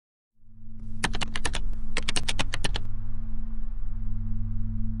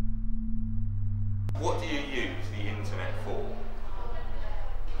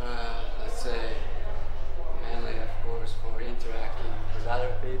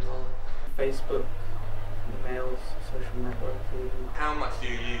well. Facebook, emails, social networking. How much do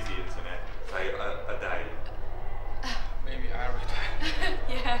you use the internet, say, a day? Maybe every day.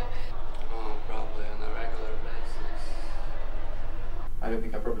 Yeah. Oh, probably on a regular basis. I don't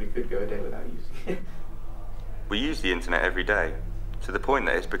think I probably could go a day without using it. We use the internet every day, to the point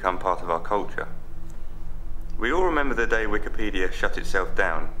that it's become part of our culture. We all remember the day Wikipedia shut itself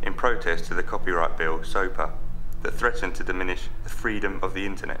down in protest to the copyright bill, SOPA, that threatened to diminish the freedom of the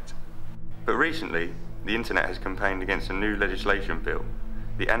internet. But recently, the internet has campaigned against a new legislation bill,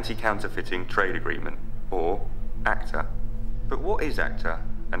 the Anti-Counterfeiting Trade Agreement, or ACTA. But what is ACTA,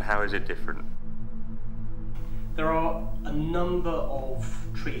 and how is it different? There are a number of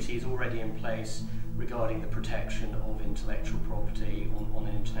treaties already in place regarding the protection of intellectual property on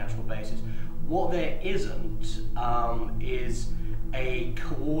an international basis. What there isn't is a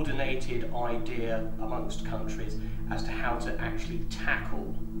coordinated idea amongst countries as to how to actually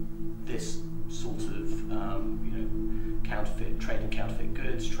tackle this sort of counterfeit, trade in counterfeit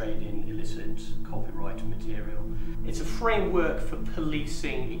goods, trade in illicit copyright material. It's a framework for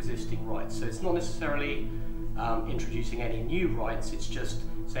policing existing rights, so it's not necessarily introducing any new rights, it's just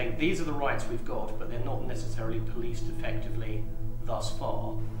saying these are the rights we've got, but they're not necessarily policed effectively thus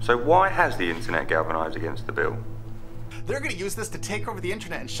far. So why has the internet galvanised against the bill? They're going to use this to take over the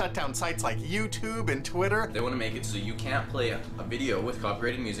internet and shut down sites like YouTube and Twitter. They want to make it so you can't play a video with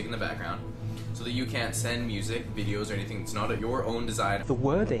copyrighted music in the background, so that you can't send music, videos, or anything that's not at your own design. The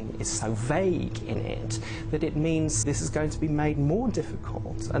wording is so vague in it that it means this is going to be made more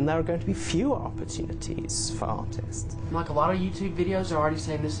difficult and there are going to be fewer opportunities for artists. Like, a lot of YouTube videos are already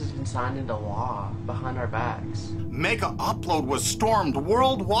saying this has been signed into law behind our backs. Mega Upload was stormed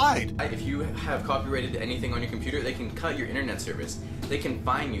worldwide. If you have copyrighted anything on your computer, they can cut your internet service. They can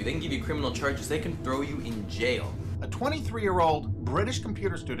fine you. They can give you criminal charges. They can throw you in jail. A 23-year-old British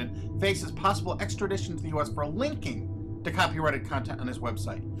computer student faces possible extradition to the US for linking to copyrighted content on his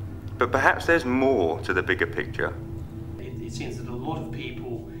website. But perhaps there's more to the bigger picture. It seems that a lot of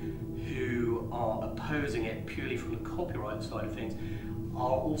people who are opposing it purely from the copyright side of things are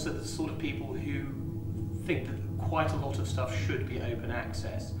also the sort of people who think that quite a lot of stuff should be open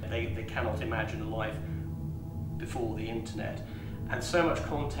access. They cannot imagine a life before the internet. And so much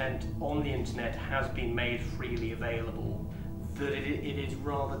content on the internet has been made freely available that it is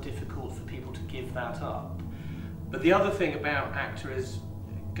rather difficult for people to give that up. But the other thing about ACTA is,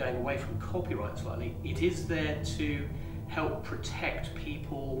 going away from copyright slightly, it is there to help protect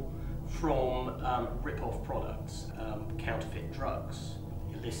people from rip-off products, counterfeit drugs,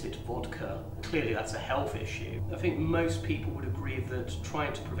 illicit vodka. Clearly that's a health issue. I think most people would agree that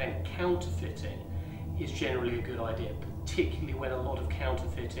trying to prevent counterfeiting is generally a good idea, particularly when a lot of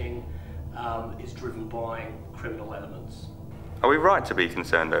counterfeiting is driven by criminal elements. Are we right to be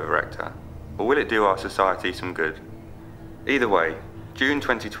concerned over ACTA, or will it do our society some good? Either way, June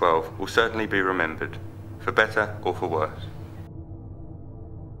 2012 will certainly be remembered, for better or for worse.